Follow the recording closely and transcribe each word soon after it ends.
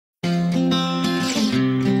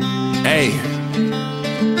Hey,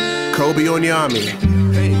 Kobi Onyame.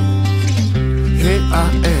 Hey, here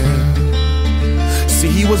I am. See,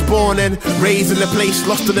 he was born and raised in a place,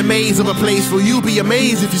 lost in the maze of a place. Will you be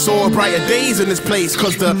amazed if you saw brighter days in this place?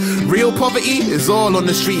 Cause the real poverty is all on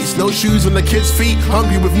the streets. No shoes on the kids' feet,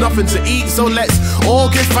 hungry with nothing to eat. So let's all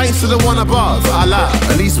give thanks to the one above, Allah.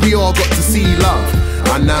 At least we all got to see love.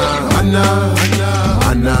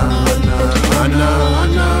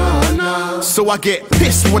 So I get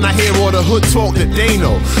pissed when I hear all the hood talk that they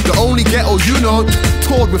know. The only ghetto you know,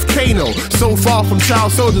 toured with Kano. So far from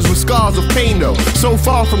child soldiers with scars of pain though. So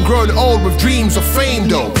far from growing old with dreams of fame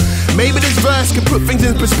though. Maybe this verse can put things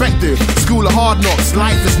in perspective. School of hard knocks,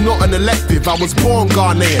 life is not an elective. I was born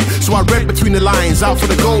Ghanaian, so I read between the lines. Out for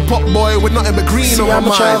the gold pop boy with nothing but green on my mind.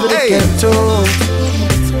 I'm a child of the ghetto,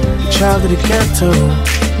 child of the ghetto.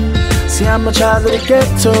 See, I'm a child of the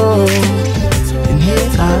ghetto, and here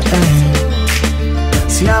I am.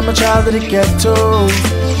 See, I'm a child of the ghetto,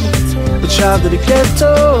 a child of the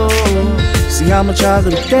ghetto. See, I'm a child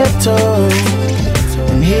of the ghetto,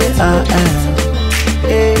 and here I am.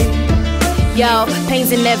 Hey. Yo,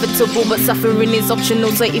 pain's inevitable, but suffering is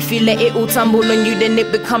optional. So if you let it all tumble on you, then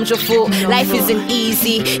it becomes your fault. Life isn't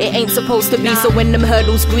easy, it ain't supposed to be. So when them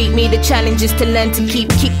hurdles greet me, the challenge is to learn to keep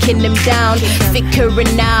kicking them down.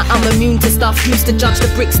 Figuring out I'm immune to stuff, used to judge the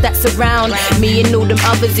bricks that surround me and all them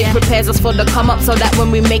others. It prepares us for the come up, so that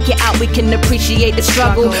when we make it out, we can appreciate the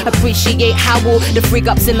struggle, appreciate how all the frig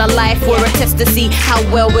ups in our life were a test to see how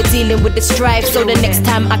well we're dealing with the strife. So the next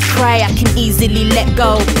time I cry, I can easily let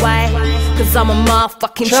go. Why? Cause I'm a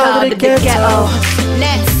motherfucking child of the ghetto.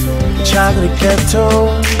 Next. Child of the ghetto.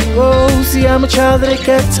 Oh, see, I'm a child of the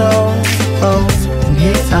ghetto. Oh, and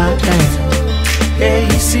here I am. Hey,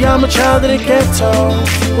 see, I'm a child of the ghetto.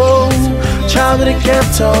 Oh, child of the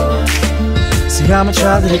ghetto. See, I'm a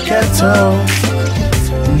child of the ghetto.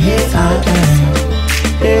 And here I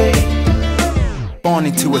am. Hey. Born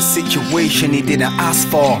into a situation he didn't ask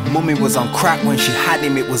for. Mummy was on crack when she had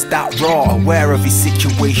him, it was that raw. Aware of his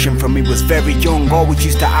situation from he was very young. Always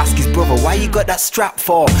used to ask his brother, why you got that strap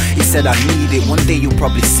for? He said, I need it, one day you'll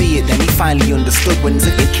probably see it. Then he finally understood when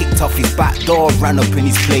Ziggy kicked off his back door. Ran up in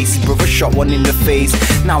his place, his brother shot one in the face.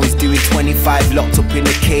 Now he's doing 25 locked up in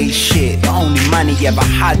a cage. Shit, the only man he ever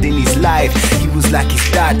had in his life. He was like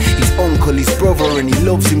his dad, his uncle, his brother, and he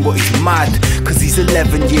loves him but he's mad. Cause he's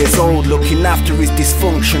 11 years old, looking after his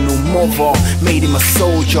dysfunctional mother. Made him a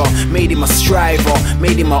soldier, made him a striver,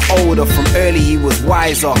 made him a older. From early he was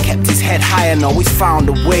wiser, kept his head high and always found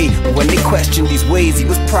a way. But when they questioned his ways, he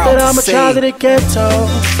was proud to say, I'm a child of the ghetto,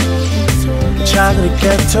 child of the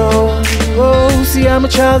ghetto. Oh, see, I'm a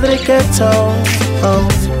child of the ghetto. Oh,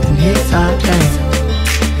 and here I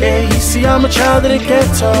am. Hey, see, I'm a child of the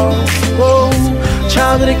ghetto. Oh,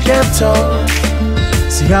 child of the ghetto.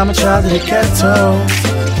 See, I'm a child of the ghetto.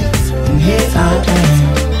 And here I am.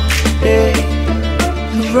 Hey.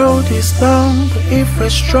 The road is long, but if we're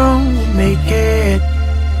strong, we'll make it.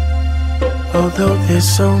 Although there's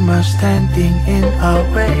so much standing in our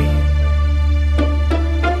way.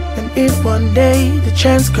 And if one day the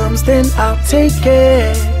chance comes, then I'll take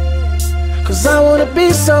it. Cause I wanna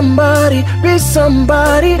be somebody, be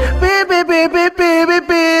somebody. Be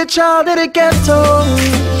child of the ghetto.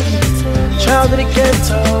 Child of the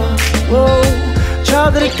ghetto. Whoa.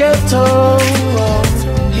 Child of the ghetto, oh,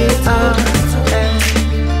 here I am.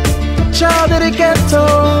 Child of the ghetto,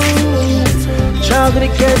 child of the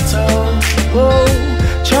ghetto, oh,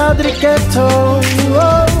 child of the ghetto,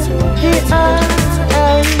 oh, here I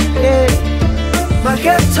am. Yeah. My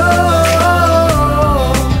ghetto,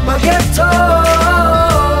 my ghetto,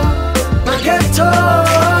 my ghetto,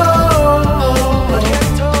 my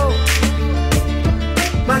ghetto,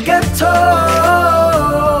 my ghetto.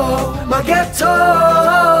 My ghetto,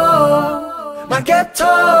 my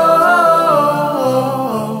ghetto.